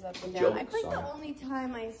always up and down. Joke, I think sorry. the only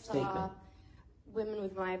time I saw Statement. women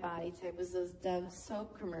with my body type was those Dove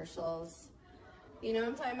soap commercials. You know what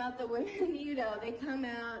I'm talking about? The women, you know, they come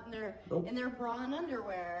out and they're in their bra and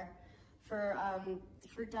underwear for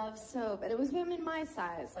Dove soap, and it was women my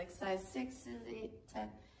size, like size 6, 8, 10,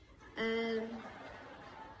 and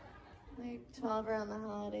like 12 around the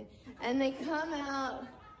holiday, and they come out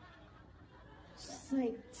just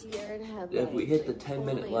like deer in headlights. Yeah, we hit the like,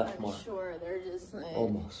 10-minute totally left mark. unsure. They're just like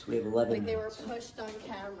Almost. We have 11 like they were minutes. pushed on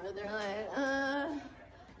camera. They're like, I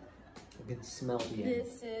can smell the end.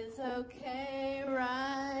 this is okay,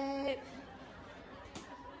 right?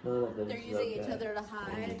 None of this They're is using okay. each other to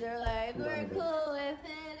hide. They're like, None we're of it. cool with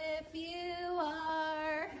it if you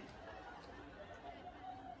are.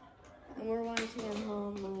 And we're watching at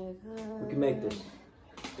home like, We can make this.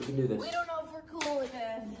 We can do this. we don't know if we're cool with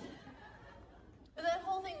it. But that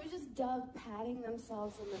whole thing was just Dove patting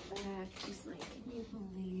themselves on the back. Just like, can you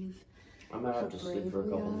believe I might have to sleep for a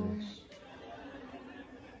couple minutes.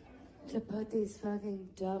 to put these fucking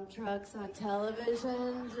dump trucks on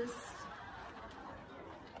television? Just...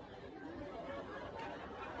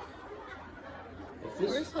 If We're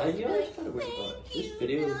this, supposed to be like, kind of weird about "Thank this you,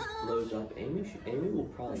 video Dove." loads up. Amy will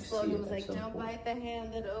probably The see slogan it was at like, some don't point. bite the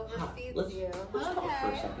hand that overfeeds Let's you. talk for a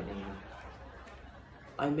Okay. second, Amy.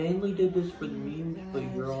 I mainly did this for the memes, but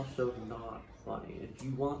you're also not funny. If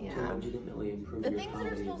you want to Yeah. legitimately improve The your things that are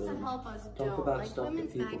comedy supposed to ability, help us talk don't. about Like stuff that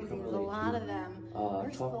women's people can magazines, a relate lot to. of them are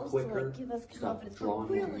Talk supposed quicker, to like give us stop confidence, but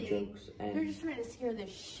drawing on really, jokes, and they're just trying to scare the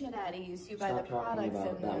shit out of you so you buy stop the talking products about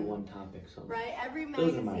in that them. one topic so much. Right? Every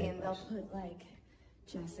Those are my magazine, they'll advice. put like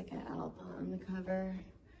Jessica Alba on the cover.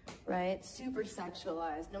 Right? Super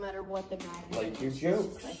sexualized, no matter what the magazine Like your is. She's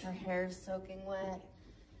jokes. just like her hair's soaking wet.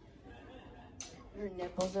 Her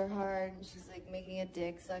nipples are hard, and she's like making a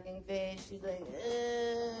dick sucking face. She's like,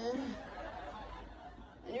 ugh.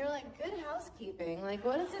 And you're like, good housekeeping. Like,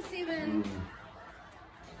 what is this even?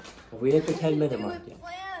 Have we hit the What 10-minute do you mark with yet?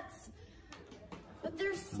 plants? But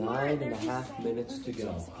they're smart. They're just 9.5 saying, minutes "Look to at go."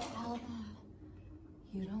 Jessica Alba.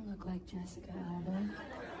 You don't look like Jessica Alba.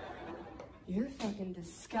 You're fucking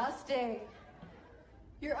disgusting.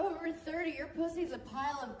 You're over 30. Your pussy's a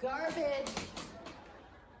pile of garbage.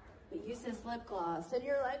 But use this lip gloss. And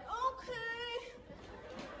you're like, okay.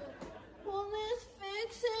 Will this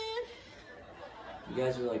fix it? You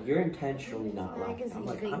guys are like, you're intentionally not laughing. I'm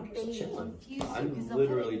like, I'm just chilling. I'm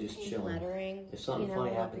literally just chilling. If something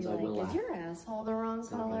funny happens, I will laugh. Is your asshole the wrong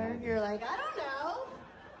color? You're like, I don't know.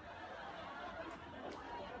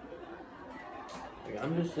 Like,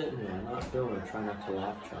 I'm just sitting here. I'm not doing a try not to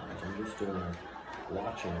laugh challenge. I'm just doing a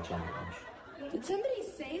watching challenge. Did somebody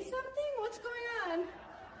say something? What's going on?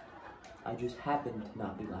 I just happen to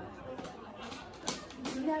not be laughing.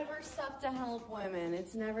 It's never stuff to help women.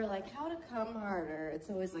 It's never like how to come harder. It's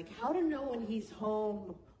always like how to know when he's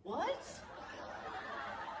home. What?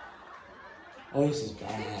 Oh, this is To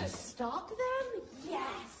bad. stalk them?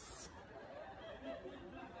 Yes.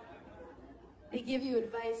 They give you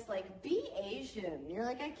advice like be Asian. You're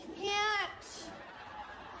like, I can't.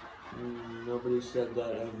 Nobody said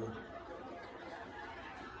that ever.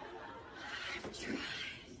 I've tried.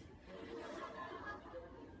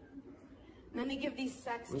 And then they give these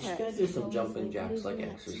sex I'm tips. just gonna do some Always jumping like, jacks what like is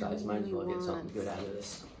it exercise. you Might as well get something want? good out of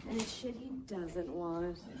this. And it's shit he doesn't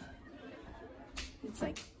want. It's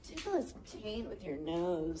like, tickle his taint with your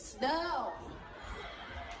nose. No!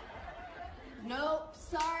 Nope,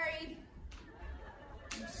 sorry.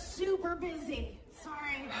 I'm super busy.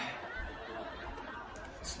 Sorry.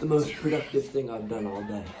 It's the most productive thing I've done all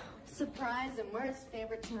day. Surprise him. Where's his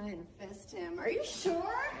favorite time? Fist him. Are you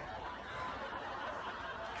sure?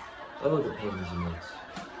 Oh, the pain is immense.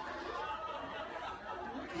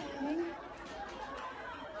 Okay.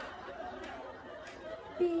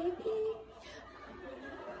 Baby.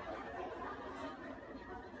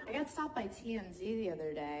 I got stopped by TMZ the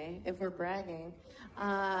other day, if we're bragging.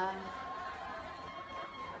 I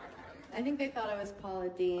think they thought I was Paula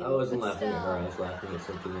Dean. I wasn't but laughing at her. I still. was laughing at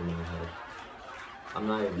something in my head. I'm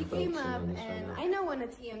not even He came focusing up, on this right and now. I know when a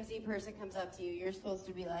TMZ person comes up to you, you're supposed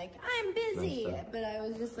to be like, I'm busy. Nice stuff. But I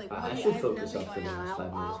was just like, I buddy, should have focus nothing up for the going on. next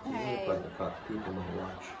 5 I'll minutes. pay. This is the part that people might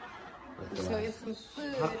watch. Like the So get last- some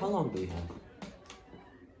food. How long do we have?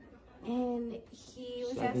 And he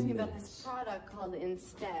was asked me about this product called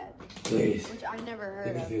Instead. Please. Which I never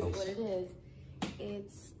heard of, but what it is,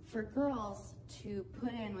 it's for girls to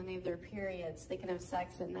put in when they have their periods. They can have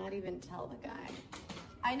sex and not even tell the guy.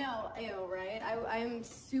 I know, right? I'm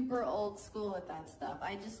super old school with that stuff.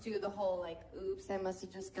 I just do the whole, like, oops, I must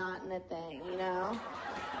have just gotten a thing, you know?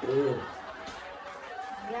 Ooh.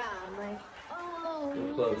 Yeah, I'm like, oh,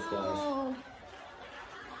 You're close, guys.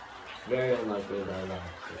 It's very unlikely that I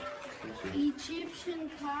laugh. Egyptian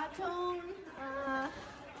cotton,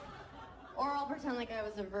 or I'll pretend like I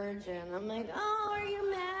was a virgin. I'm like, oh, are you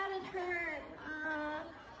mad at her?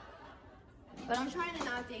 But I'm trying to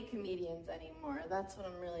not date comedians anymore. That's what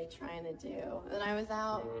I'm really trying to do. And I was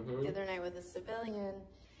out the other night with a civilian,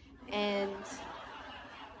 and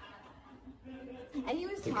he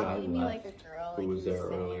was talking to me like a girl. Who was there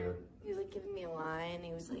earlier? He was like giving me a line.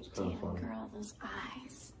 He was like, damn girl, those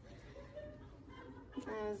eyes.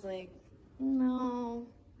 I was like, no.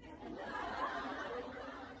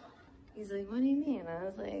 He's like, what do you mean? I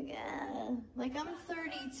was like, like, I'm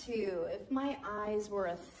 32. If my eyes were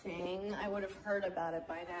a thing, I would have heard about it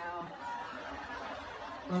by now.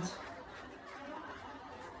 What?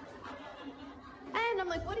 And I'm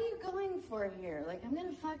like, what are you going for here? Like, I'm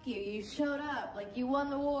gonna fuck you. You showed up. Like, you won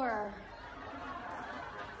the war.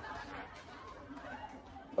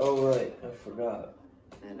 Oh, right. I forgot.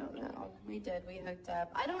 I don't know. We did. We hooked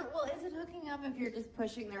up. Well, is it hooking up if you're just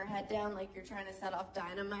pushing their head down like you're trying to set off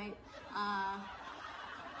dynamite?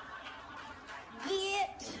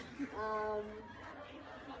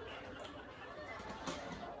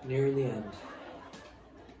 Near the end.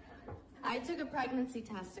 I took a pregnancy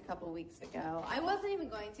test a couple weeks ago. I wasn't even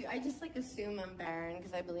going to. I just, like, assume I'm barren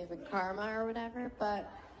because I believe in karma or whatever, but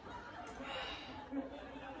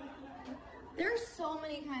there's so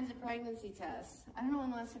many kinds of pregnancy tests. I don't know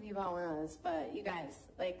when the last time you bought one of those, but you guys,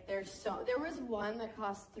 like, there was one that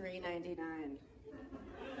cost $3.99.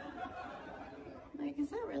 Like, is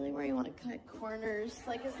that really where you want to cut corners?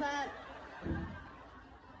 Like, is that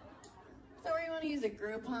where you want to use a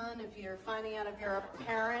Groupon if you're finding out if you're a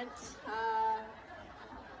parent? Oh,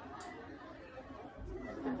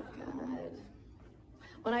 God.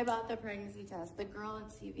 When I bought the pregnancy test, the girl at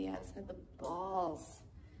CVS had the balls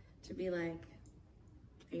to be like,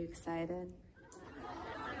 are you excited?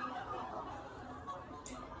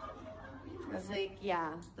 I was like,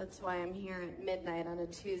 yeah, that's why I'm here at midnight on a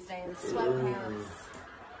Tuesday in sweatpants.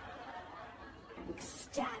 I'm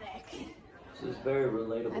ecstatic. This is very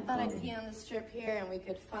relatable. I thought I'd pee on the strip here and we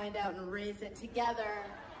could find out and raise it together.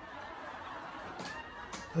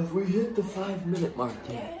 Have we hit the 5-minute mark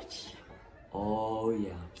yet? Bitch. Oh,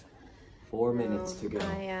 yeah. 4 minutes to go.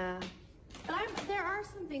 But there are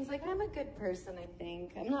some things, like, I'm a good person, I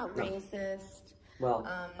think. I'm not racist. Well,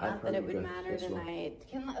 not that it would matter tonight.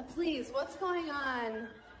 Please, what's going on?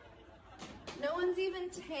 No one's even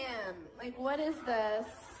tan. Like, what is this?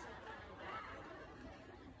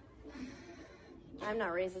 I'm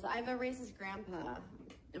not racist. I have a racist grandpa.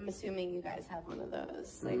 I'm assuming you guys have one of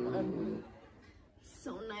those. Like,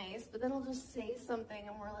 so nice, but then he'll just say something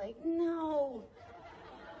and we're like, no.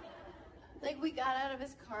 Like, we got out of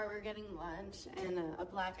his car, we were getting lunch, and a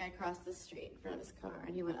black guy crossed the street in front of his car,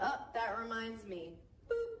 and he went, oh, that reminds me.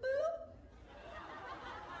 Boop, boop.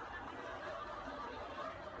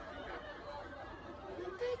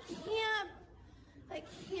 That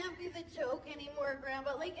can't be the joke anymore,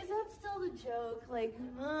 Grandpa. Like, is that still the joke? Like,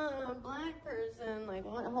 a black person, like,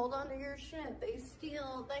 hold on to your shit. They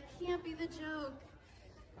steal. That can't be the joke.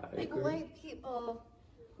 Like, white people,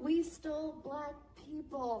 we stole black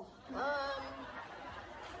people. I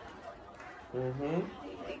can't.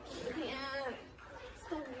 It's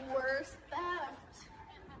the worst theft.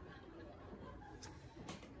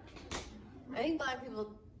 I think black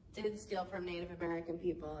people did steal from Native American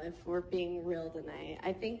people, if we're being real tonight.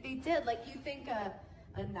 I think they did. Like, you think a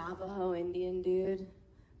Navajo Indian dude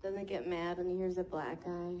doesn't get mad when he hears a black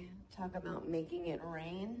guy talk about making it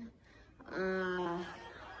rain?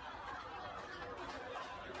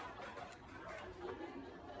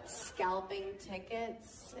 Scalping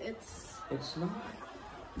tickets. It's just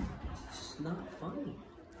not funny.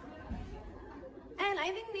 And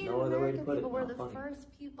I think Native American people were the first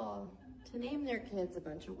people to name their kids a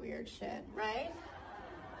bunch of weird shit, right?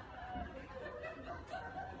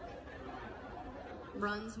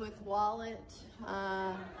 Runs with wallet.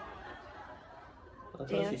 I thought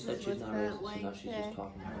she said she's not racist, so now she's just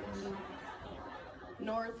talking about us.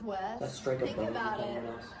 Northwest. Let's strike a Think about it.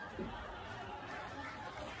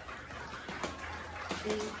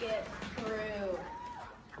 Think it through.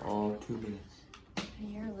 Oh, 2 minutes. A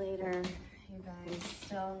year later, you guys.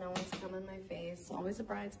 Still, no one's come in my face. Always a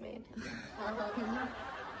bridesmaid.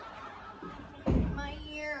 My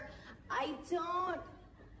ear. I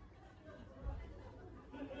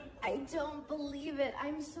don't believe it.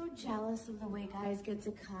 I'm so jealous of the way guys get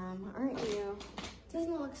to come, aren't you?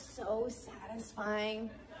 Doesn't it look so satisfying?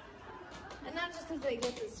 And not just because they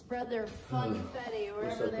get to spread their funfetti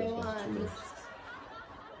wherever they want.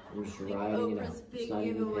 I'm just like riding Oprah's it out. big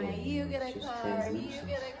giveaway. You get a car. You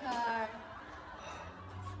get a car.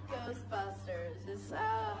 Ghostbusters. Just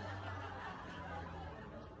God,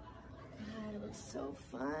 it looks so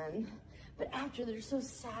fun. But after they're so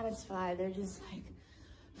satisfied, they're just like,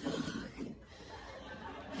 fuck.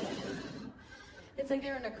 It's like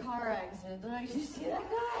they're in a car accident. They're like, did you see that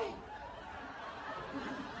guy?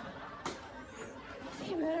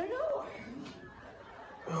 Came out of nowhere.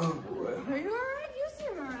 Oh boy. Are you alright? You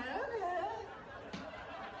seem alright. Okay.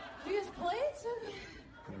 Do you guys plates? Okay.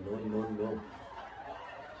 No.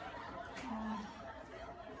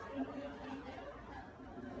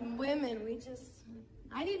 Women,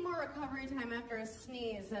 I need more recovery time after a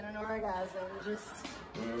sneeze and an orgasm.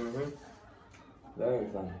 Very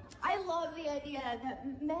fun. I love the idea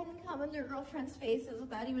that men come in their girlfriends' faces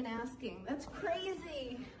without even asking. That's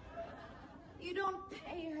crazy. You don't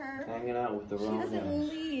pay her. Hanging out with the wrong guys. She doesn't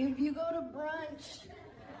leave. You go to brunch.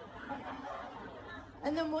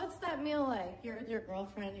 And then what's that meal like? You're with your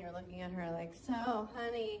girlfriend, you're looking at her like, so,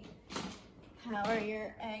 honey, how are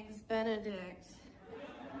your eggs Benedict?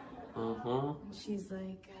 And she's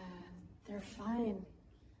like, they're fine,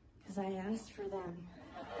 because I asked for them.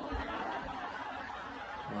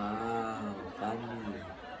 Wow, funny.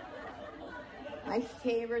 My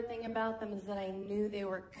favorite thing about them is that I knew they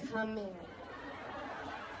were coming.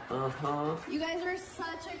 You guys are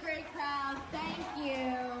such a great crowd. Thank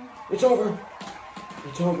you. It's over.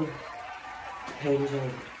 It's over. Pain's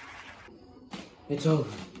over. It's over.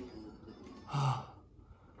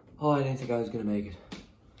 Oh, I didn't think I was gonna make it.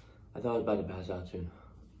 I thought I was about to pass out soon.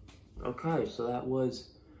 Okay, so that was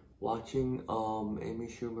watching Amy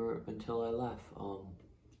Schumer until I laugh.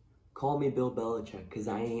 Call me Bill Belichick, because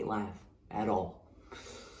I ain't laugh at all.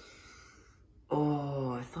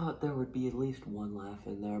 Oh, I thought there would be at least one laugh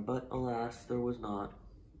in there, but alas, there was not.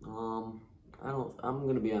 I'm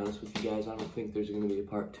gonna be honest with you guys, I don't think there's gonna be a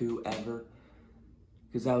part 2 ever,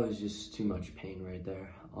 because that was just too much pain right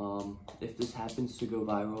there. If this happens to go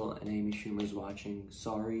viral and Amy Schumer's watching,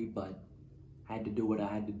 sorry, but I had to do what I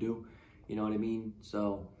had to do, you know what I mean?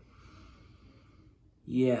 So,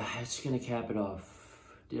 yeah, it's gonna cap it off.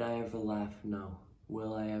 Did I ever laugh? No.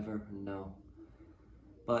 Will I ever? No.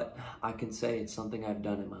 But I can say it's something I've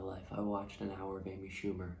done in my life. I watched an hour of Amy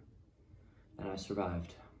Schumer, and I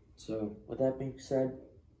survived. So, with that being said,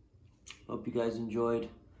 hope you guys enjoyed.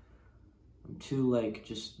 I'm too,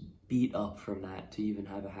 just beat up from that to even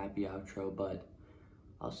have a happy outro, but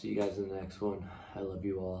I'll see you guys in the next one. I love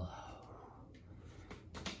you all.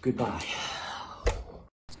 Goodbye.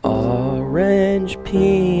 Orange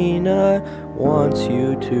Peanut wants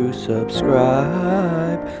you to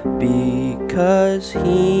subscribe because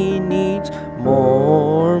he needs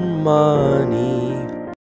more money.